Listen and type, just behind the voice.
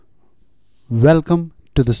Welcome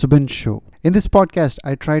to the Subin Show. In this podcast,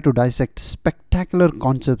 I try to dissect spectacular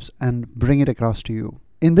concepts and bring it across to you.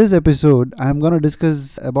 In this episode, I'm going to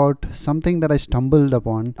discuss about something that I stumbled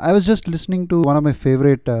upon. I was just listening to one of my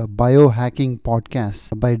favorite biohacking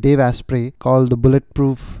podcasts by Dave Asprey called The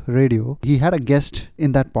Bulletproof Radio. He had a guest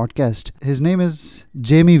in that podcast. His name is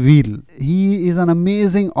Jamie Wheal. He is an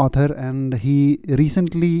amazing author and he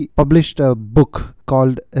recently published a book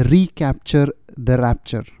called Recapture, the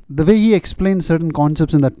Rapture. The way he explained certain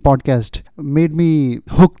concepts in that podcast made me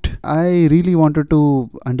hooked. I really wanted to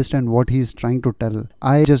understand what he's trying to tell.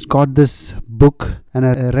 I just got this book and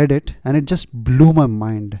I read it and it just blew my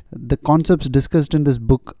mind. The concepts discussed in this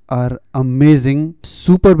book are amazing,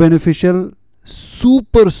 super beneficial,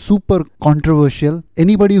 super controversial.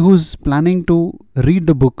 Anybody who's planning to read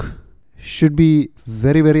the book should be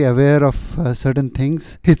very aware of certain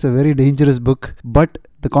things. It's a very dangerous book, but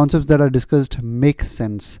the concepts that are discussed make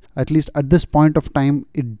sense. At least at this point of time,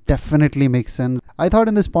 it definitely makes sense. I thought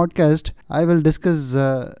in this podcast, I will discuss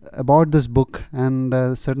about this book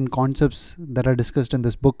and certain concepts that are discussed in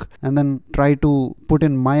this book, and then try to put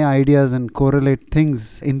in my ideas and correlate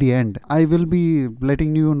things in the end. I will be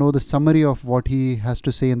letting you know the summary of what he has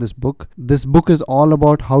to say in this book. This book is all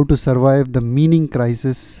about how to survive the meaning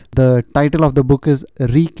crisis. The title of the book is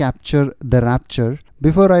Recapture, the Rapture.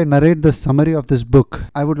 Before I narrate the summary of this book,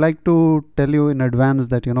 I would like to tell you in advance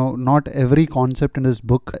that, not every concept in this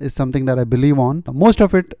book is something that I believe on. Most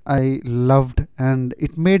of it I loved and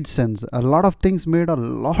it made sense. A lot of things made a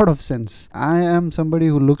lot of sense. I am somebody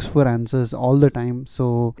who looks for answers all the time,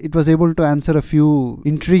 so it was able to answer a few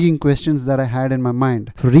intriguing questions that I had in my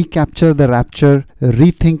mind. Recapture the Rapture,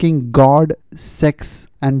 rethinking God, sex,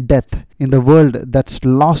 and death in the world that's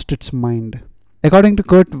lost its mind. According to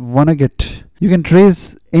Kurt Vonnegut, you can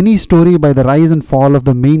trace any story by the rise and fall of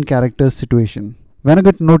the main character's situation.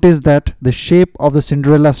 Vonnegut noticed that the shape of the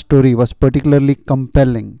Cinderella story was particularly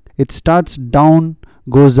compelling. It starts down,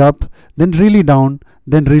 goes up, then really down,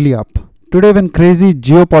 then really up. Today, when crazy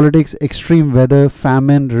geopolitics, extreme weather,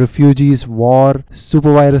 famine, refugees, war,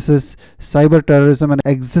 superviruses, cyber terrorism, and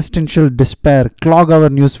existential despair clog our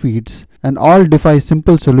news feeds, and all defy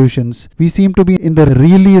simple solutions, we seem to be in the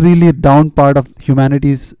really down part of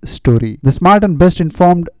humanity's story. The smart and best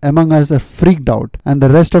informed among us are freaked out, and the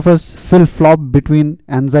rest of us flop between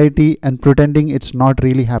anxiety and pretending it's not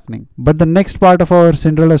really happening. But the next part of our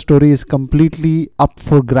Cinderella story is completely up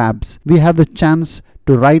for grabs. We have the chance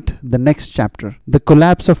to write the next chapter. The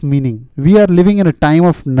collapse of meaning. We are living in a time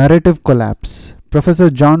of narrative collapse. Professor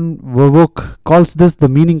John Verwoek calls this the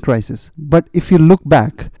meaning crisis. But if you look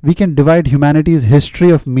back, we can divide humanity's history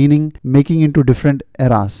of meaning making into different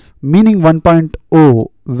eras. Meaning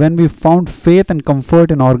 1.0, when we found faith and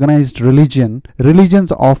comfort in organized religion,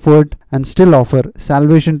 religions offered and still offer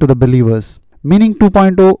salvation to the believers. Meaning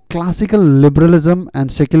 2.0, classical liberalism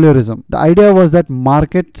and secularism. The idea was that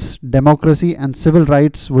markets, democracy, and civil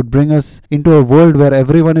rights would bring us into a world where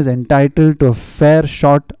everyone is entitled to a fair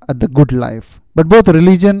shot at the good life. But both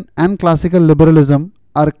religion and classical liberalism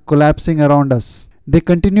are collapsing around us. They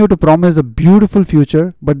continue to promise a beautiful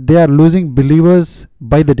future, but they are losing believers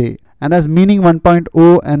by the day. And as Meaning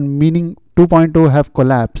 1.0 and Meaning 2.0 have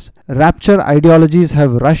collapsed, rapture ideologies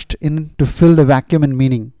have rushed in to fill the vacuum in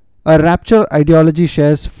meaning. A rapture ideology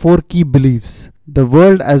shares 4 key beliefs. The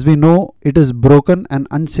world as we know it is broken and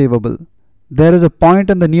unsavable. There is a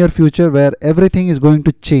point in the near future where everything is going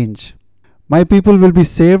to change. My people will be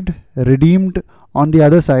saved, redeemed on the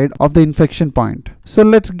other side of the inflection point. So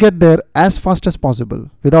let's get there as fast as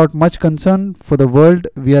possible, without much concern for the world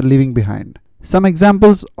we are leaving behind. Some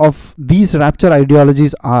examples of these rapture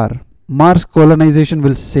ideologies are: Mars colonization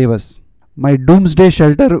will save us. My doomsday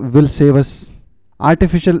shelter will save us.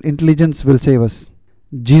 Artificial intelligence will save us.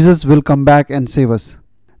 Jesus will come back and save us.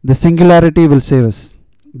 The singularity will save us.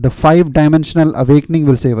 The 5-dimensional awakening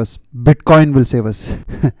will save us. Bitcoin will save us.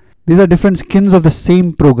 These are different skins of the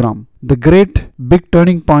same program. The great big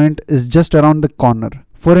turning point is just around the corner.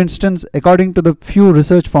 For instance, according to the Pew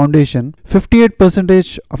Research Foundation,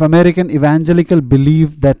 58% of American evangelical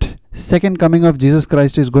believe that second coming of Jesus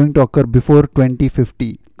Christ is going to occur before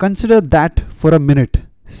 2050. Consider that for a minute.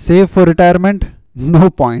 Save for retirement? No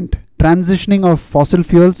point. Transitioning of fossil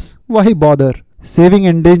fuels? Why bother? Saving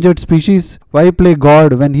endangered species? Why play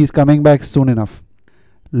God when he's coming back soon enough?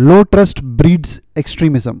 Low trust breeds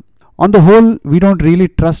extremism. On the whole, we don't really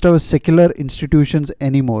trust our secular institutions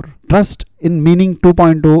anymore. Trust in Meaning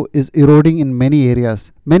 2.0 is eroding in many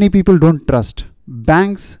areas. Many people don't trust.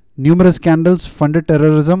 Banks, numerous scandals, funded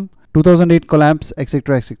terrorism, 2008 collapse,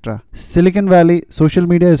 etc. Silicon Valley, social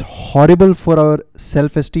media is horrible for our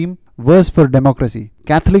self-esteem, worse for democracy.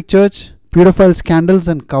 Catholic Church, pedophile scandals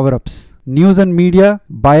and cover-ups. News and media,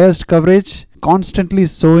 biased coverage, constantly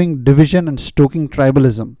sowing division and stoking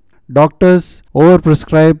tribalism. Doctors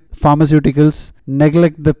overprescribe pharmaceuticals,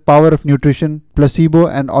 neglect the power of nutrition, placebo,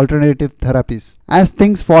 and alternative therapies. As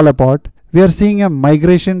things fall apart, we are seeing a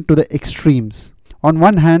migration to the extremes. On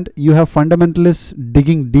one hand, you have fundamentalists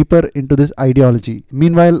digging deeper into this ideology.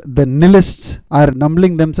 Meanwhile, the nihilists are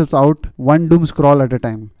numbing themselves out one doom scroll at a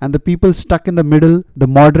time. And the people stuck in the middle, the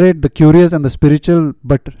moderate, the curious, and the spiritual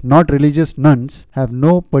but not religious nuns, have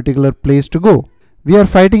no particular place to go. We are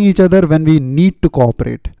fighting each other when we need to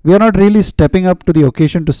cooperate. We are not really stepping up to the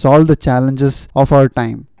occasion to solve the challenges of our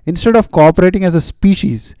time. Instead of cooperating as a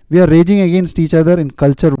species, we are raging against each other in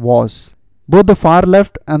culture wars. Both the far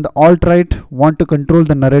left and the alt-right want to control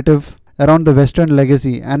the narrative around the Western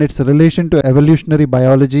legacy and its relation to evolutionary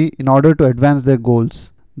biology in order to advance their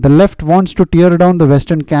goals. The left wants to tear down the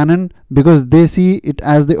Western canon because they see it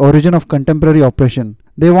as the origin of contemporary oppression.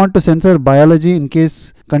 They want to censor biology in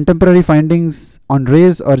case contemporary findings on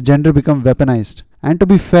race or gender become weaponized. And to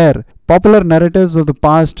be fair, popular narratives of the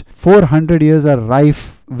past 400 years are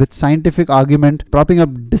rife with scientific argument propping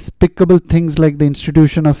up despicable things like the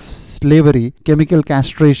institution of slavery, chemical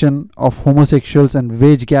castration of homosexuals, and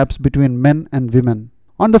wage gaps between men and women.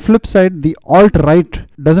 On the flip side, the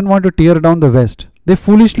alt-right doesn't want to tear down the West. They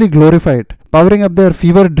foolishly glorify it, powering up their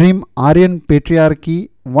fever dream Aryan patriarchy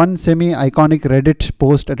one semi-iconic Reddit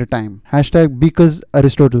post at a time. Hashtag because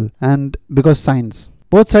Aristotle and because science.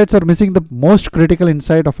 Both sides are missing the most critical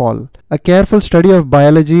insight of all. A careful study of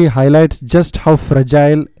biology highlights just how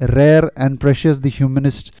fragile, rare, and precious the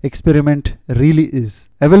humanist experiment really is.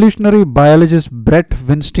 Evolutionary biologist Brett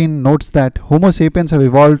Weinstein notes that Homo sapiens have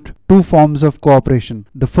evolved two forms of cooperation.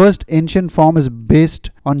 The first ancient form is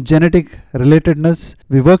based on genetic relatedness.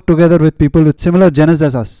 We work together with people with similar genes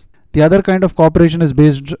as us. The other kind of cooperation is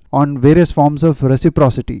based on various forms of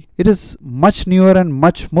reciprocity. It is much newer and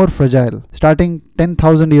much more fragile. Starting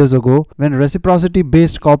 10,000 years ago, when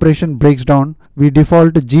reciprocity-based cooperation breaks down, we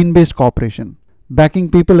default to gene-based cooperation. Backing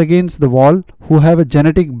people against the wall who have a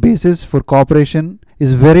genetic basis for cooperation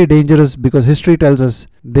is very dangerous because history tells us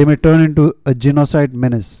they may turn into a genocide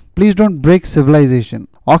menace. Please don't break civilization.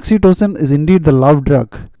 Oxytocin is indeed the love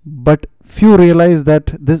drug, but few realize that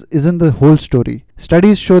this isn't the whole story.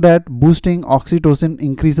 Studies show that boosting oxytocin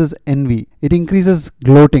increases envy. It increases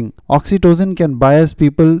gloating. Oxytocin can bias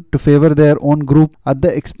people to favor their own group at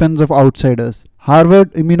the expense of outsiders.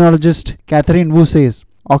 Harvard immunologist Catherine Wu says,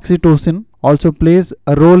 oxytocin also plays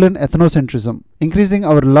a role in ethnocentrism, increasing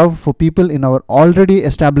our love for people in our already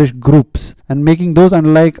established groups and making those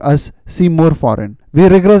unlike us seem more foreign. We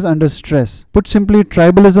regress under stress. Put simply,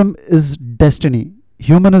 tribalism is destiny.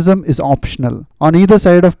 Humanism is optional. On either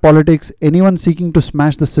side of politics, anyone seeking to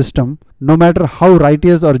smash the system, no matter how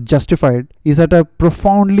righteous or justified, is at a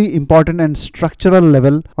profoundly important and structural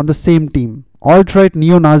level on the same team. Alt-right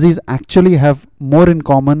neo-Nazis actually have more in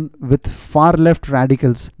common with far-left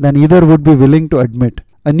radicals than either would be willing to admit.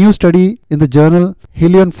 A new study in the journal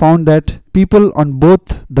Helion found that people on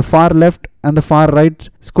both the far left and the far right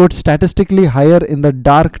scored statistically higher in the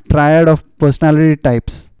dark triad of personality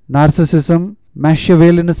types: narcissism,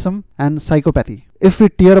 Machiavellianism, and psychopathy. If we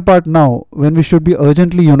tear apart now, when we should be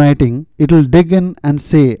urgently uniting, it will dig in and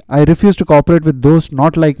say, I refuse to cooperate with those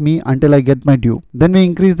not like me until I get my due. Then we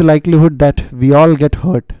increase the likelihood that we all get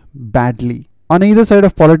hurt badly. On either side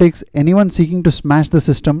of politics, anyone seeking to smash the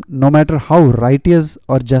system, no matter how righteous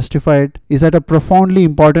or justified, is at a profoundly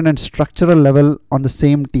important and structural level on the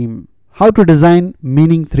same team. How to design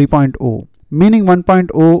Meaning 3.0. Meaning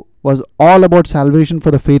 1.0 was all about salvation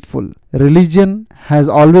for the faithful. Religion has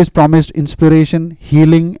always promised inspiration,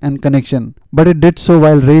 healing, and connection, but it did so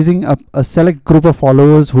while raising up a select group of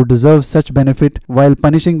followers who deserve such benefit while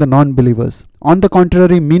punishing the non-believers. On the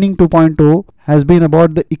contrary, Meaning 2.0 has been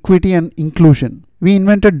about the equity and inclusion. We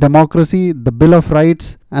invented democracy, the Bill of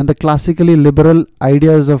Rights, and the classically liberal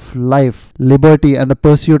ideas of life, liberty, and the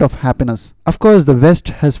pursuit of happiness. Of course, the West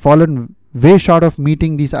has fallen way short of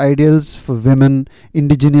meeting these ideals for women,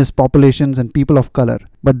 indigenous populations, and people of color.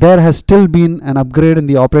 But there has still been an upgrade in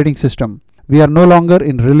the operating system. We are no longer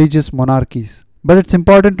in religious monarchies. But it's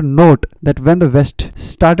important to note that when the West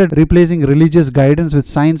started replacing religious guidance with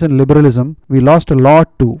science and liberalism, we lost a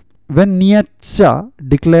lot too. When Nietzsche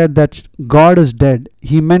declared that God is dead,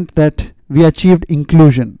 he meant that we achieved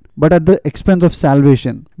inclusion. but at the expense of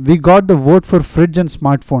salvation. We got the vote for fridge and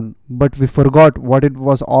smartphone, but we forgot what it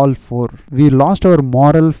was all for. We lost our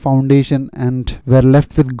moral foundation and were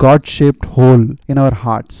left with God-shaped hole in our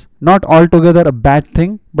hearts. Not altogether a bad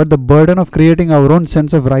thing, but the burden of creating our own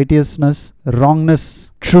sense of righteousness,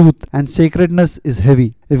 wrongness, truth, and sacredness is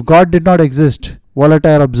heavy. If God did not exist,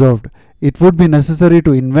 Voltaire observed, it would be necessary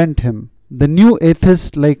to invent him. The new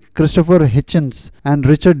atheists like Christopher Hitchens and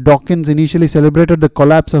Richard Dawkins initially celebrated the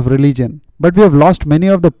collapse of religion. But we have lost many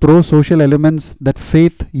of the pro-social elements that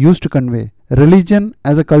faith used to convey. Religion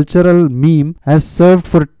as a cultural meme has served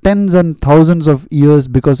for tens and thousands of years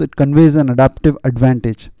because it conveys an adaptive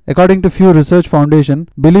advantage. According to Pew Research Foundation,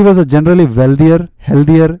 believers are generally wealthier,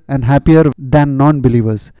 healthier, and happier than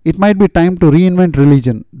non-believers. It might be time to reinvent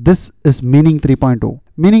religion. This is Meaning 3.0.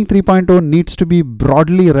 Meaning 3.0 needs to be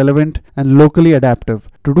broadly relevant and locally adaptive.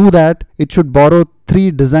 To do that, it should borrow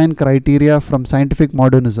three design criteria from scientific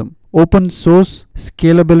modernism: open source,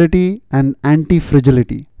 scalability, and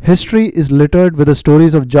anti-fragility. History is littered with the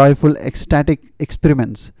stories of joyful, ecstatic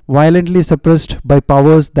experiments, violently suppressed by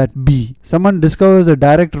powers that be. Someone discovers a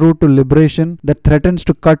direct route to liberation that threatens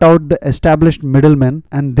to cut out the established middlemen,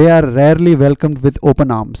 and they are rarely welcomed with open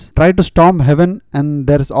arms. Try to storm heaven, and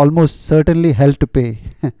there is almost certainly hell to pay.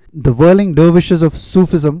 The whirling dervishes of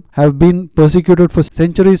Sufism have been persecuted for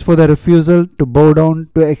centuries for their refusal to bow down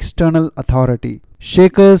to external authority.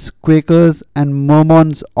 Shakers, Quakers, and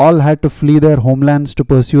Mormons all had to flee their homelands to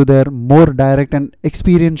pursue their more direct and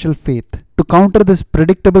experiential faith. To counter this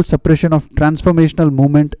predictable suppression of transformational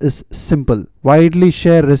movement is simple. Widely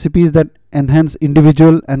share recipes that enhance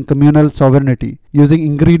individual and communal sovereignty, using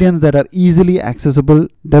ingredients that are easily accessible,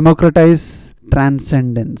 democratize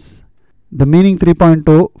transcendence. The Meaning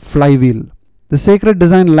 3.0 Flywheel. The Sacred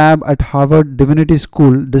Design Lab at Harvard Divinity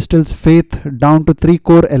School distills faith down to three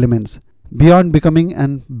core elements: beyond becoming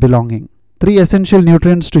and belonging. Three essential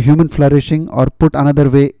nutrients to human flourishing, or put another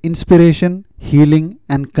way, inspiration, healing,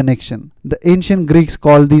 and connection. The ancient Greeks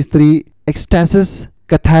called these three ecstasis,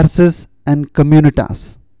 catharsis, and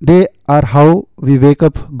communitas. They are how we wake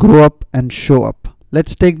up, grow up, and show up.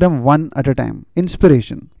 Let's take them one at a time.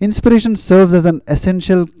 Inspiration. Inspiration serves as an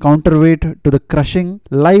essential counterweight to the crushing,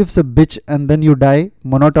 life's a bitch and then you die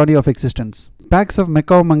monotony of existence. Packs of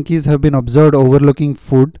macaw monkeys have been observed overlooking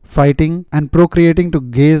food, fighting, and procreating to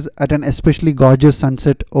gaze at an especially gorgeous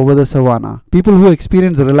sunset over the savannah. People who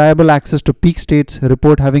experience reliable access to peak states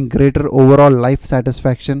report having greater overall life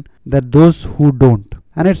satisfaction than those who don't.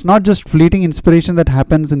 And it's not just fleeting inspiration that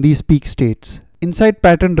happens in these peak states. Insight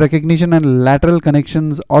pattern recognition and lateral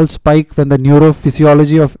connections all spike when the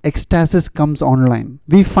neurophysiology of ecstasis comes online.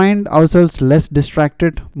 We find ourselves less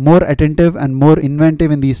distracted, more attentive, and more inventive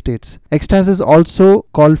in these states. Ecstasis, also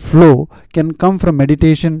called flow, can come from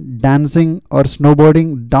meditation, dancing, or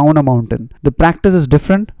snowboarding down a mountain. The practice is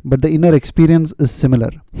different, but the inner experience is similar.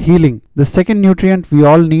 Healing. The second nutrient we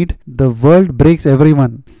all need. The world breaks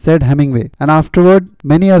everyone, said Hemingway, and afterward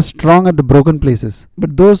many are strong at the broken places.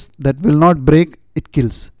 But those that will not break, it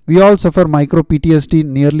kills. We all suffer micro PTSD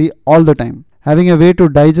nearly all the time. Having a way to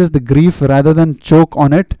digest the grief rather than choke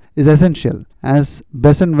on it is essential. As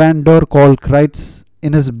Besson van der Kolk writes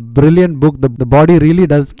in his brilliant book, The Body Really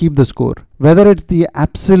Does Keep the Score. Whether it's the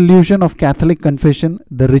absolution of Catholic confession,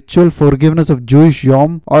 the ritual forgiveness of Jewish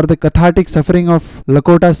Yom, or the cathartic suffering of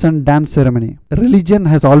Lakota Sun dance ceremony, religion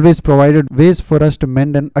has always provided ways for us to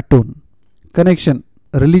mend and atone. Connection.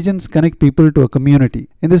 Religions connect people to a community.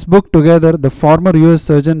 In this book, Together, the former US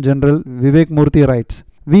Surgeon General Vivek Murthy writes,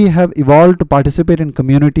 we have evolved to participate in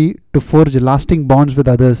community, to forge lasting bonds with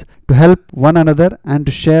others, to help one another, and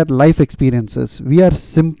to share life experiences. We are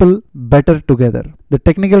simple, better together. The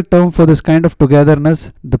technical term for this kind of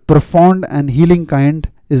togetherness, the profound and healing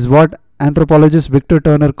kind, is what anthropologist Victor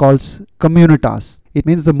Turner calls communitas. It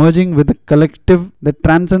means the merging with the collective that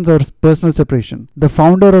transcends our personal separation. The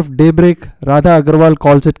founder of Daybreak, Radha Agarwal,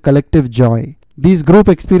 calls it collective joy. These group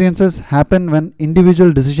experiences happen when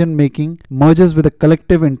individual decision making merges with a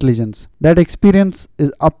collective intelligence. That experience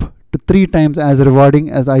is up to 3 times as rewarding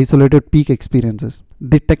as isolated peak experiences.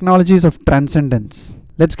 The technologies of transcendence.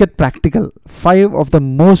 Let's get practical. 5 of the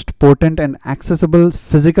most potent and accessible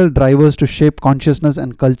physical drivers to shape consciousness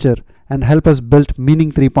and culture and help us build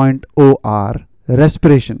Meaning 3.0 are: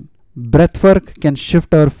 respiration. Breathwork can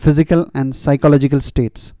shift our physical and psychological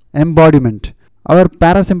states. Embodiment. Our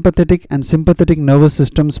parasympathetic and sympathetic nervous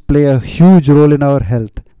systems play a huge role in our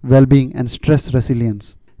health, well-being, and stress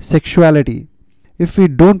resilience. Sexuality. If we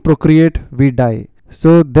don't procreate, we die.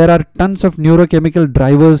 So there are tons of neurochemical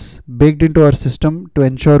drivers baked into our system to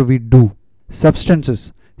ensure we do.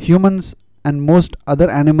 Substances. Humans and most other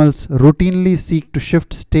animals routinely seek to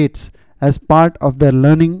shift states as part of their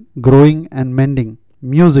learning, growing, and mending.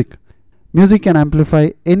 Music. Music can amplify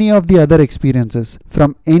any of the other experiences,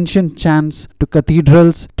 from ancient chants to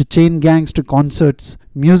cathedrals to chain gangs to concerts.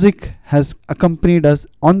 Music has accompanied us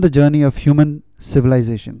on the journey of human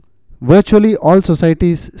civilization. Virtually all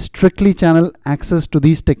societies strictly channel access to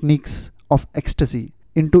these techniques of ecstasy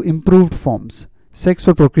into improved forms: sex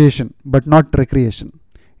for procreation, but not recreation;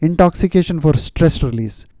 intoxication for stress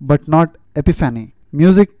release, but not epiphany;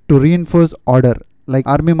 music to reinforce order, like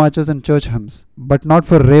army marches and church hymns, but not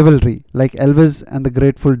for revelry, like Elvis and the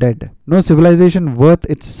Grateful Dead. No civilization worth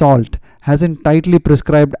its salt hasn't tightly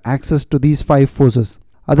prescribed access to these five forces.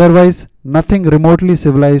 Otherwise, nothing remotely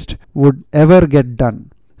civilized would ever get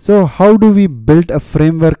done. So, how do we build a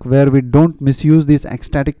framework where we don't misuse these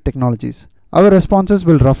ecstatic technologies? Our responses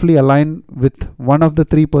will roughly align with one of the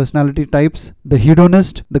three personality types: the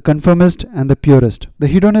hedonist, the conformist, and the purist. The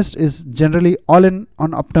hedonist is generally all in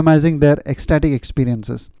on optimizing their ecstatic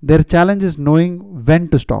experiences. Their challenge is knowing when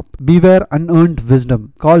to stop. Beware unearned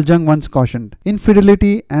wisdom. Carl Jung once cautioned,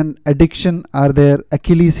 infidelity and addiction are their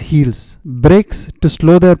Achilles heels. Brakes to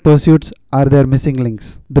slow their pursuits are their missing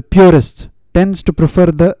links. The purist tends to prefer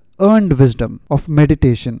the earned wisdom of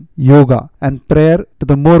meditation, yoga, and prayer to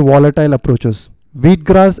the more volatile approaches.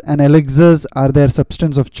 Wheatgrass and elixirs are their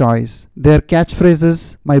substance of choice. Their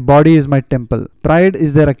catchphrases: my body is my temple. Pride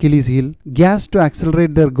is their Achilles heel. Gas to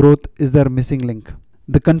accelerate their growth is their missing link.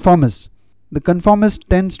 The conformist. The conformist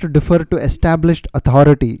tends to defer to established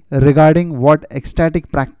authority regarding what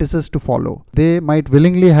ecstatic practices to follow. They might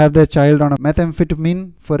willingly have their child on a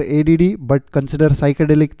methamphetamine for ADD but consider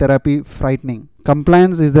psychedelic therapy frightening.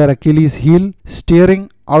 Compliance is their Achilles heel. Steering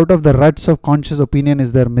out of the ruts of conscious opinion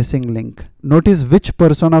is their missing link. Notice which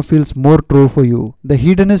persona feels more true for you. The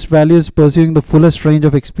hedonist values pursuing the fullest range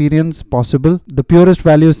of experience possible. The purist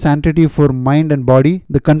values sanctity for mind and body.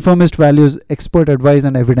 The conformist values expert advice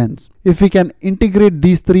and evidence. If we can integrate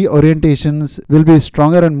these three orientations, we'll be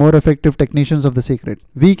stronger and more effective technicians of the sacred.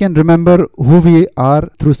 We can remember who we are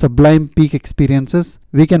through sublime peak experiences.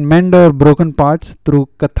 We can mend our broken parts through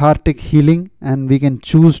cathartic healing, and we can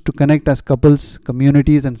choose to connect as couples,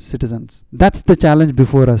 communities, and citizens. That's the challenge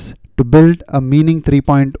before us: to build a meaning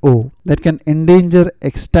 3.0 that can endanger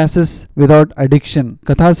ecstasis without addiction,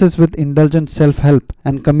 catharsis with indulgent self-help,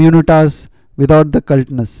 and communitas without the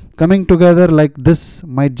cultness. Coming together like this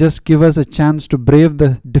might just give us a chance to brave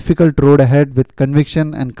the difficult road ahead with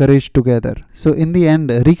conviction and courage together. So in the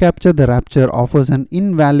end, Recapture the Rapture offers an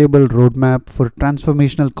invaluable roadmap for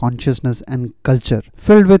transformational consciousness and culture,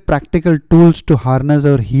 filled with practical tools to harness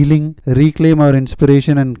our healing, reclaim our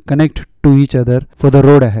inspiration, and connect to each other for the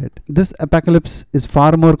road ahead. This apocalypse is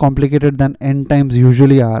far more complicated than end times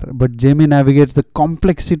usually are, but Jamie navigates the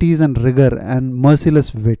complexities and rigor and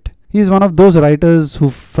merciless wit. He is one of those writers who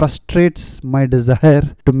frustrates my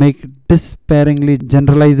desire to make despairingly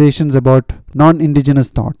generalizations about non-indigenous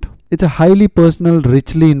thought. It's a highly personal,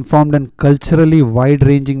 richly informed, and culturally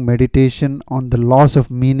wide-ranging meditation on the loss of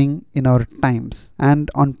meaning in our times and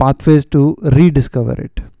on pathways to rediscover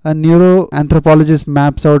it. A neuroanthropologist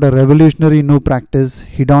maps out a revolutionary new practice,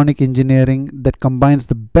 hedonic engineering, that combines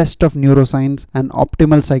the best of neuroscience and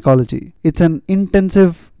optimal psychology. It's an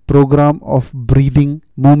intensive program of breathing,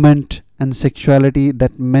 movement, and sexuality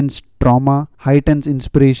that mends trauma, heightens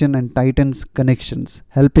inspiration, and tightens connections,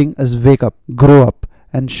 helping us wake up, grow up,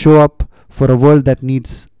 and show up for a world that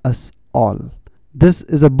needs us all. This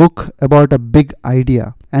is a book about a big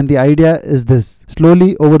idea, and the idea is this: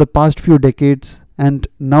 slowly over the past few decades, and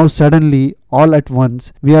now suddenly, all at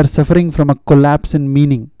once, we are suffering from a collapse in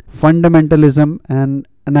meaning, fundamentalism, and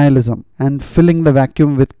nihilism, and filling the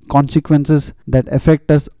vacuum with consequences that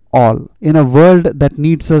affect us all. In a world that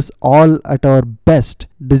needs us all at our best,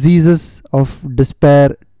 diseases of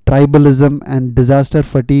despair, tribalism, and disaster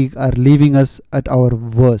fatigue are leaving us at our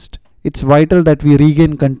worst. It's vital that we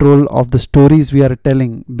regain control of the stories we are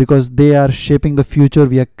telling, because they are shaping the future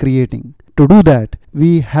we are creating. To do that,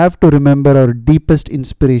 we have to remember our deepest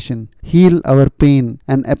inspiration, heal our pain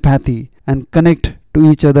and apathy, and connect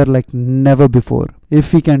to each other like never before.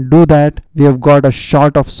 If we can do that, we have got a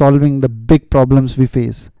shot of solving the big problems we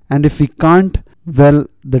face. And if we can't, well,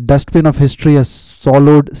 the dustbin of history has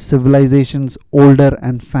swallowed civilizations older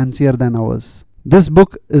and fancier than ours. This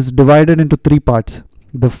book is divided into three parts.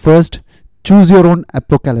 The first, Choose Your Own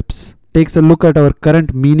Apocalypse, takes a look at our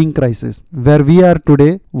current meaning crisis, where we are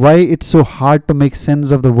today, why it's so hard to make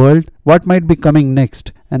sense of the world, what might be coming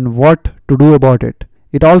next, and what to do about it.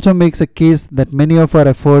 It also makes a case that many of our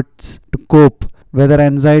efforts to cope whether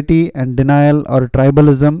anxiety and denial or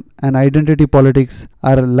tribalism and identity politics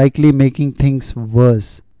are likely making things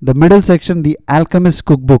worse. The middle section, The Alchemist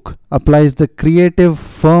Cookbook, applies the creative,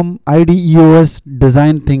 firm IDEOS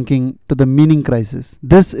design thinking to the meaning crisis.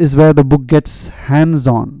 This is where the book gets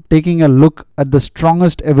hands-on, taking a look at the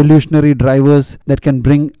strongest evolutionary drivers that can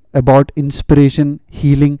bring about inspiration,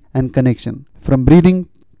 healing, and connection. From breathing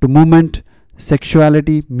to movement,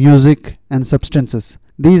 sexuality, music, and substances.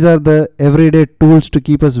 These are the everyday tools to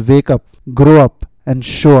keep us wake up, grow up, and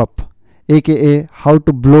show up, aka how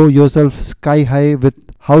to blow yourself sky high with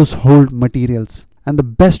household materials. And the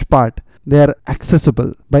best part, they are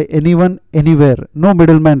accessible by anyone, anywhere, no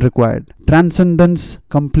middleman required. Transcendence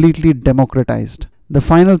completely democratized. The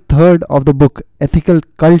final third of the book, Ethical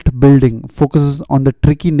Cult Building, focuses on the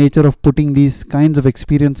tricky nature of putting these kinds of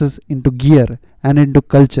experiences into gear and into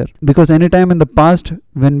culture. Because anytime in the past,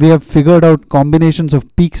 when we have figured out combinations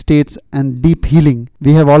of peak states and deep healing,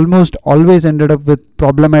 we have almost always ended up with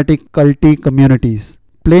problematic culty communities.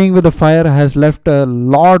 Playing with the fire has left a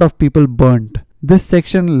lot of people burnt. This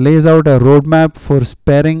section lays out a roadmap for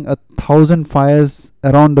sparing 1,000 fires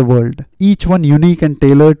around the world, each one unique and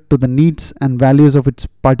tailored to the needs and values of its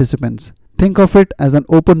participants. Think of it as an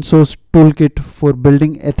open source toolkit for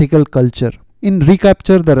building ethical culture. In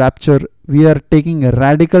Recapture the Rapture, we are taking a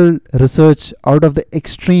radical research out of the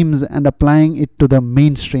extremes and applying it to the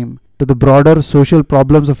mainstream, to the broader social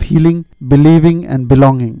problems of healing, believing, and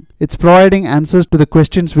belonging. It's providing answers to the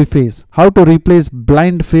questions we face: how to replace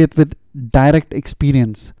blind faith with direct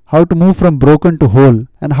experience, how to move from broken to whole,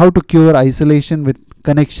 and how to cure isolation with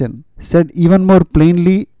connection. Said even more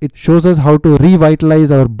plainly, it shows us how to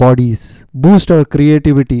revitalize our bodies, boost our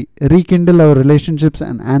creativity, rekindle our relationships,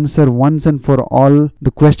 and answer once and for all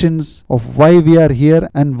the questions of why we are here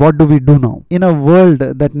and what do we do now. In a world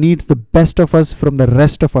that needs the best of us from the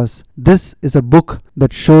rest of us, this is a book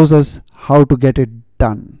that shows us how to get it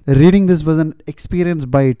done. Reading this was an experience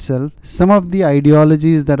by itself. Some of the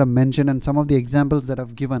ideologies that are mentioned and some of the examples that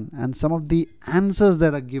I've given and some of the answers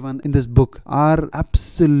that are given in this book are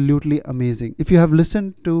absolutely amazing. If you have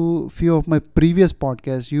listened to few of my previous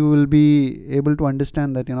podcasts, you will be able to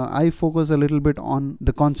understand that I focus a little bit on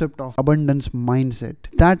the concept of abundance mindset.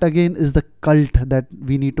 That again is the cult that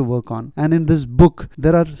we need to work on. And in this book,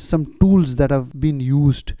 there are some tools that have been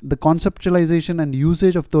used. The conceptualization and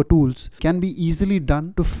usage of the tools can be easily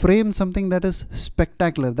done to frame something that is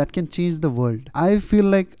spectacular, that can change the world. I feel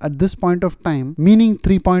like at this point of time, meaning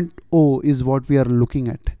 3.0 is what we are looking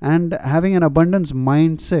at. And having an abundance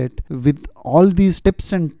mindset with all these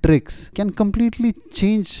tips and tricks can completely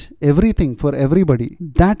change everything for everybody.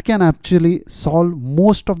 That can actually solve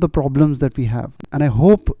most of the problems that we have. And I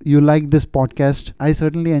hope you like this podcast. I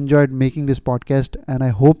certainly enjoyed making this podcast and I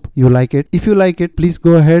hope you like it. If you like it, please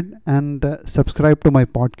go ahead and subscribe to my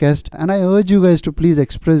podcast. And I urge you guys to please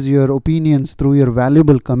express your opinions through your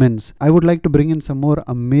valuable comments. I would like to bring in some more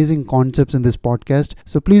amazing concepts in this podcast.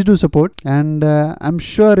 So please do support. And I'm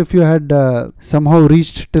sure if you had somehow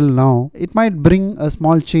reached till now, it might bring a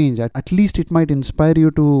small change. At least it might inspire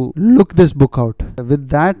you to look this book out. With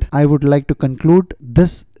that, I would like to conclude.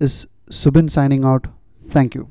 This is Subin signing out. Thank you.